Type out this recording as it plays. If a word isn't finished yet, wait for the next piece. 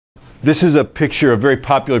This is a picture, a very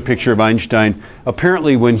popular picture of Einstein.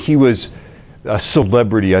 Apparently when he was a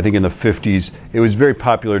celebrity, I think in the 50s, it was very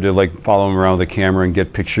popular to like follow him around with a camera and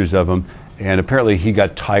get pictures of him. And apparently he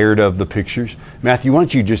got tired of the pictures. Matthew, why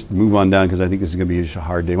don't you just move on down, because I think this is going to be just a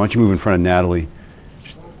hard day. Why don't you move in front of Natalie?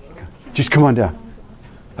 Just come on down.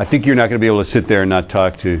 I think you're not going to be able to sit there and not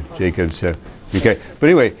talk to Jacob. So, okay. But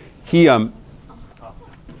anyway, he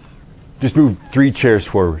just move 3 chairs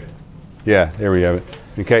forward. Yeah, there we have it.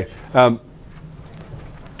 Okay.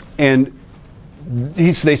 And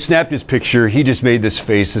they snapped his picture. He just made this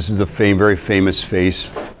face. This is a very famous face,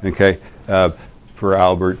 okay, for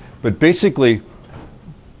Albert. But basically,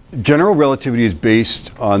 general relativity is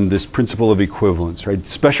based on this principle of equivalence, right?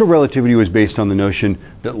 Special relativity was based on the notion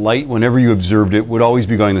that light, whenever you observed it, would always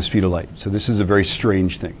be going the speed of light. So this is a very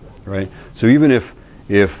strange thing, right? So even if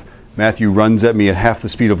Matthew runs at me at half the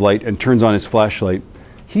speed of light and turns on his flashlight,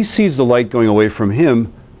 he sees the light going away from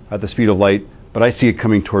him at the speed of light, but I see it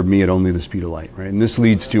coming toward me at only the speed of light, right? And this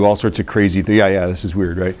leads to all sorts of crazy things. Yeah, this is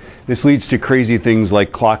weird, right? This leads to crazy things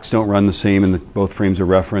like clocks don't run the same in both frames of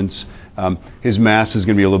reference. His mass is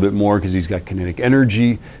going to be a little bit more because he's got kinetic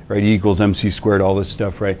energy, right? E equals mc squared, all this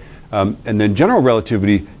stuff, right? And then general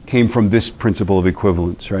relativity came from this principle of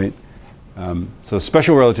equivalence, right? So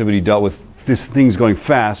special relativity dealt with things going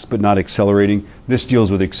fast but not accelerating. This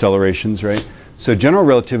deals with accelerations, right? So general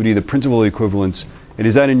relativity, the principle of equivalence, and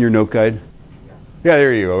is that in your note guide? Yeah,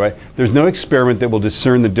 there you go, right? There's no experiment that will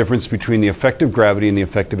discern the difference between the effect of gravity and the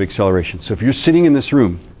effect of acceleration. So if you're sitting in this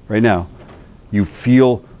room right now, you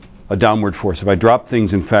feel a downward force. If I drop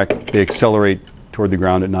things, in fact, they accelerate toward the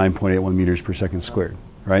ground at 9.81 meters per second squared,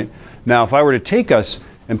 right? Now, if I were to take us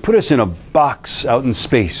and put us in a box out in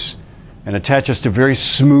space and attach us to very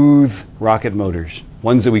smooth rocket motors,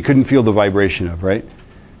 ones that we couldn't feel the vibration of, right?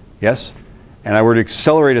 Yes? And I were to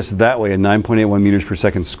accelerate us that way at 9.81 meters per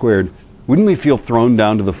second squared, wouldn't we feel thrown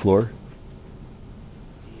down to the floor?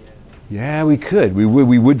 Yeah, we could. We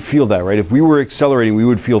would feel that, right? If we were accelerating, we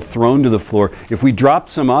would feel thrown to the floor. If we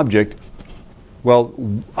dropped some object, well,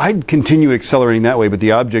 I'd continue accelerating that way, but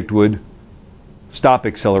the object would stop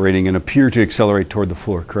accelerating and appear to accelerate toward the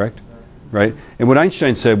floor, correct? Right? And what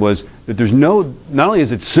Einstein said was that there's not only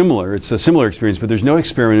is it similar, it's a similar experience, but there's no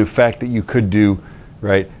experiment, in fact, that you could do,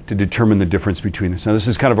 right, to determine the difference between this. Now, this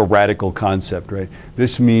is kind of a radical concept, right?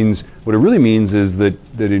 This means, what it really means is that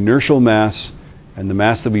inertial mass and the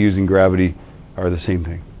mass that we use in gravity are the same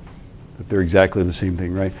thing. That they're exactly the same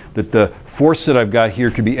thing, right? That the force that I've got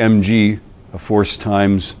here could be mg, a force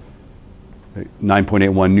times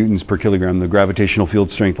 9.81 newtons per kilogram, the gravitational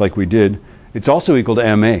field strength like we did. It's also equal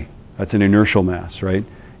to ma. That's an inertial mass, right?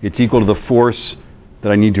 It's equal to the force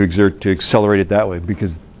that I need to exert to accelerate it that way,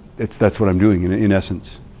 because that's what I'm doing in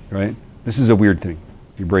essence, right? This is a weird thing.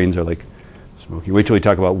 Your brains are like smoky. Wait till we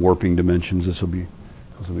talk about warping dimensions. This will be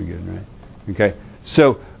good, right? Okay.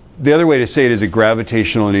 So the other way to say it is that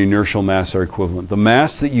gravitational and inertial mass are equivalent. The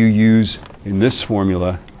mass that you use in this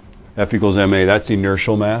formula, F equals ma, that's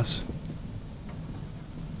inertial mass,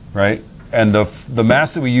 right? And the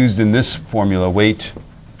mass that we used in this formula, weight,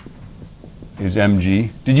 is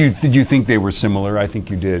mg. Did you think they were similar? I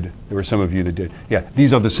think you did. There were some of you that did. Yeah,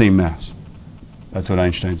 these are the same mass. That's what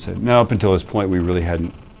Einstein said. Now, up until this point, we really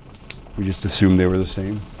hadn't. We just assumed they were the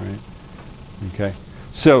same, right? Okay.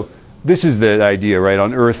 So this is the idea, right?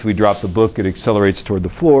 On Earth, we drop the book, it accelerates toward the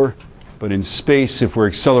floor. But in space, if we're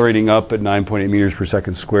accelerating up at 9.8 meters per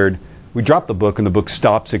second squared, we drop the book and the book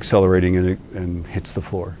stops accelerating and hits the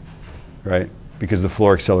floor, right? Because the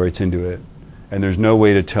floor accelerates into it. And there's no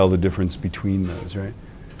way to tell the difference between those, right?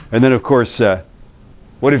 And then, of course,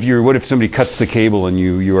 what if somebody cuts the cable and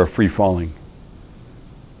you are free falling?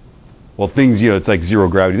 Well, things, it's like zero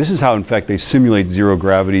gravity. This is how, in fact, they simulate zero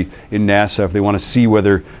gravity in NASA if they want to see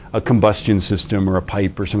whether a combustion system or a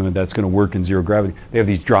pipe or something like that's going to work in zero gravity. They have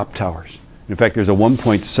these drop towers. In fact, there's a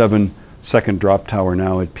 1.7 second drop tower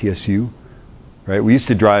now at PSU, right? We used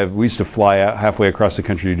to fly out halfway across the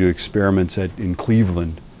country to do experiments in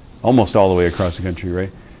Cleveland, almost all the way across the country,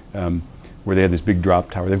 right? Where they had this big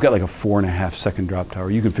drop tower. They've got like a 4.5 second drop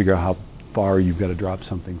tower. You can figure out how far you've got to drop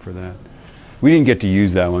something for that. We didn't get to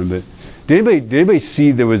use that one, but did anybody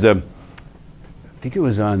see there was I think it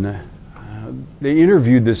was on, they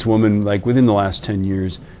interviewed this woman like within the last 10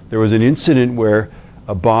 years. There was an incident where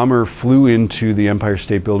a bomber flew into the Empire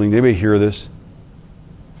State Building. Did anybody hear this?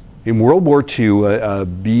 In World War II, a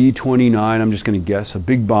B-29, I'm just going to guess, a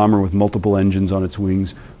big bomber with multiple engines on its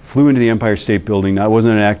wings, flew into the Empire State Building. Now, it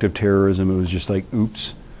wasn't an act of terrorism. It was just like,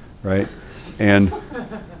 oops, right? And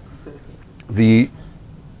the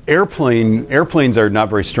airplanes are not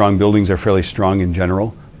very strong. Buildings are fairly strong in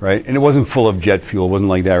general. right? And it wasn't full of jet fuel, it wasn't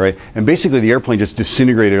like that, right? And basically the airplane just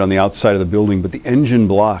disintegrated on the outside of the building, but the engine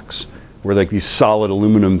blocks were like these solid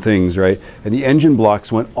aluminum things, right? And the engine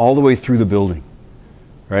blocks went all the way through the building,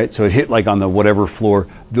 right? So it hit like on the whatever floor.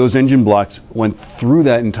 Those engine blocks went through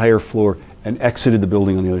that entire floor and exited the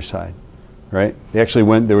building on the other side, right? They actually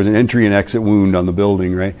went, there was an entry and exit wound on the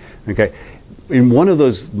building, right? Okay. In one of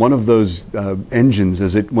those engines,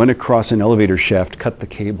 as it went across an elevator shaft, cut the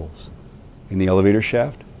cables in the elevator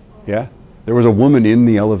shaft. Yeah? There was a woman in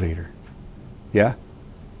the elevator. Yeah?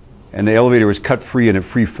 And the elevator was cut free and it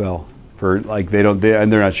free fell for like, and they're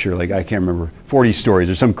not sure, like I can't remember, 40 stories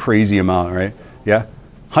or some crazy amount, right? Yeah?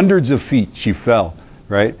 Hundreds of feet she fell,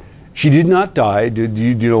 right? She did not die. Do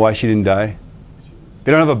you know why she didn't die?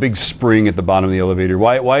 They don't have a big spring at the bottom of the elevator.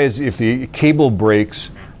 Why is, if the cable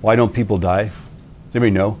breaks, why don't people die? Does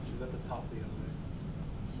anybody know? She's at the top of the elevator.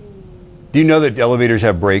 Do you know that elevators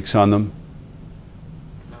have brakes on them?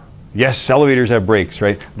 Yes, elevators have brakes,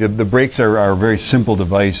 right? The brakes are a very simple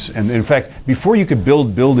device. And in fact, before you could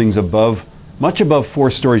build buildings above, much above 4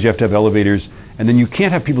 stories, you have to have elevators. And then you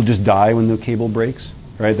can't have people just die when the cable breaks,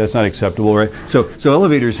 right? That's not acceptable, right? So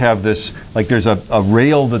elevators have this, like there's a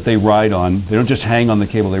rail that they ride on. They don't just hang on the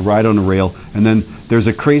cable, they ride on a rail. And then there's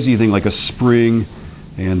a crazy thing like a spring,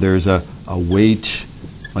 and there's a weight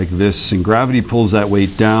like this, and gravity pulls that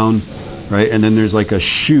weight down, right? And then there's like a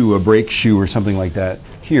shoe, a brake shoe or something like that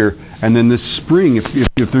here. And then this spring, if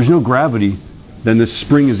there's no gravity, then this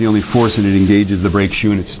spring is the only force and it engages the brake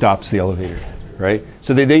shoe and it stops the elevator, right?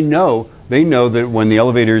 So they know that when the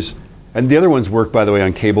elevators, and the other ones work, by the way,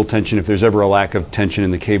 on cable tension. If there's ever a lack of tension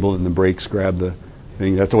in the cable and the brakes grab the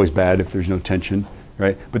thing, that's always bad if there's no tension,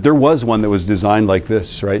 right? But there was one that was designed like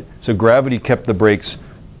this, right? So gravity kept the brakes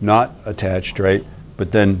not attached, right?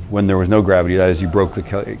 But then when there was no gravity, that is, you broke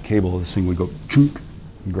the cable, this thing would go chunk,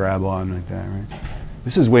 and grab on like that, right?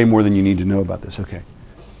 This is way more than you need to know about this, okay.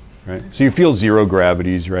 Right? So you feel zero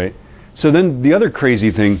gravities, right? So then the other crazy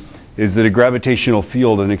thing is that a gravitational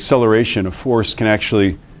field, an acceleration, a force can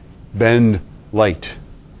actually bend light,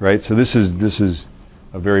 right? So this is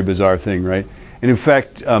a very bizarre thing, right? And in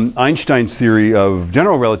fact, Einstein's theory of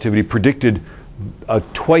general relativity predicted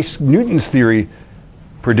Newton's theory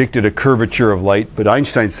predicted a curvature of light, but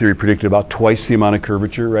Einstein's theory predicted about twice the amount of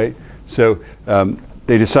curvature, right? So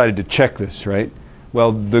they decided to check this, right?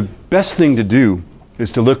 Well, the best thing to do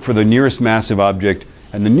is to look for the nearest massive object,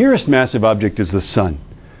 and the nearest massive object is the sun.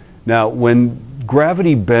 Now, when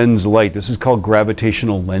gravity bends light, this is called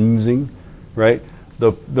gravitational lensing, right?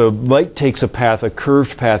 The light takes a path, a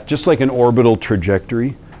curved path, just like an orbital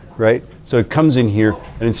trajectory, right? So it comes in here,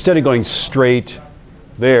 and instead of going straight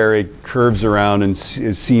there, it curves around and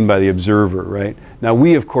is seen by the observer, right? Now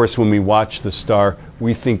we, of course, when we watch the star,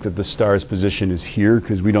 we think that the star's position is here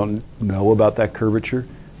because we don't know about that curvature,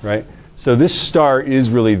 right? So this star is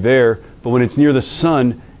really there, but when it's near the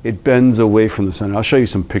sun, it bends away from the sun. I'll show you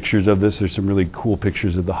some pictures of this. There's some really cool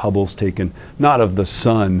pictures of the Hubble's taken, not of the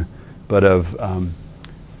sun, but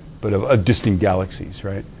of distant galaxies,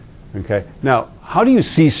 right? Okay. Now, how do you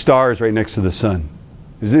see stars right next to the sun?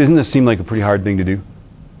 Doesn't this seem like a pretty hard thing to do?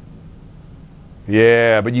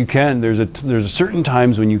 Yeah, but you can. There's a certain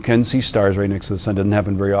times when you can see stars right next to the sun. Doesn't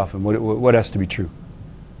happen very often. What has to be true?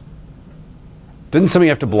 Doesn't something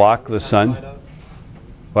have to block the sun?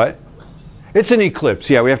 What? It's an eclipse.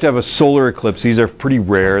 Yeah, we have to have a solar eclipse. These are pretty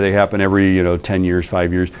rare. They happen every 10 years,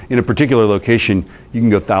 5 years. In a particular location, you can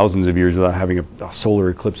go thousands of years without having a solar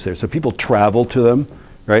eclipse there. So people travel to them,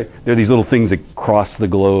 right? They're these little things that cross the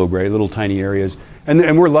globe, right? Little tiny areas.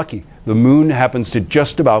 And we're lucky. The moon happens to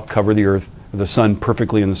just about cover the Earth, the sun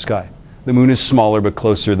perfectly in the sky. The moon is smaller but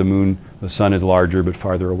closer. The sun is larger but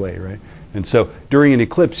farther away, right? And so during an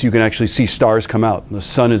eclipse, you can actually see stars come out. And the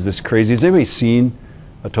sun is this crazy. Has anybody seen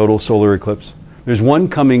a total solar eclipse? There's one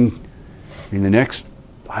coming in the next,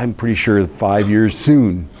 I'm pretty sure, 5 years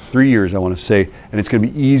soon. 3 years, I want to say. And it's going to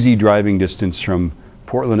be easy driving distance from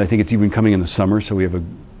Portland. I think it's even coming in the summer, so we have a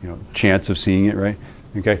chance of seeing it, right?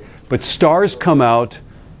 Okay. But stars come out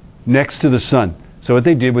next to the sun. So what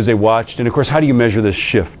they did was they watched, and of course, how do you measure this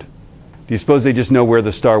shift? Do you suppose they just know where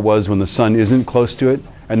the star was when the sun isn't close to it,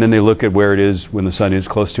 and then they look at where it is when the sun is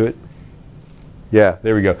close to it? Yeah,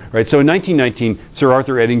 there we go. Right. So in 1919, Sir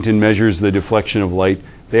Arthur Eddington measures the deflection of light.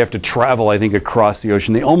 They have to travel, I think, across the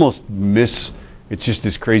ocean. They almost miss, it's just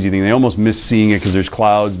this crazy thing. They almost miss seeing it because there's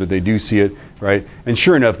clouds, but they do see it, right? And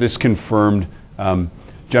sure enough, this confirmed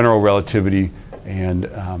general relativity. And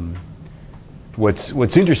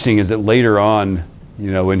what's interesting is that later on,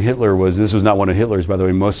 when Hitler this was not one of Hitler's, by the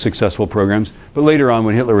way, most successful programs, but later on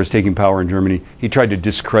when Hitler was taking power in Germany, he tried to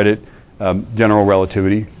discredit general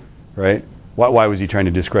relativity, right? Why was he trying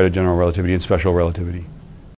to discredit general relativity and special relativity?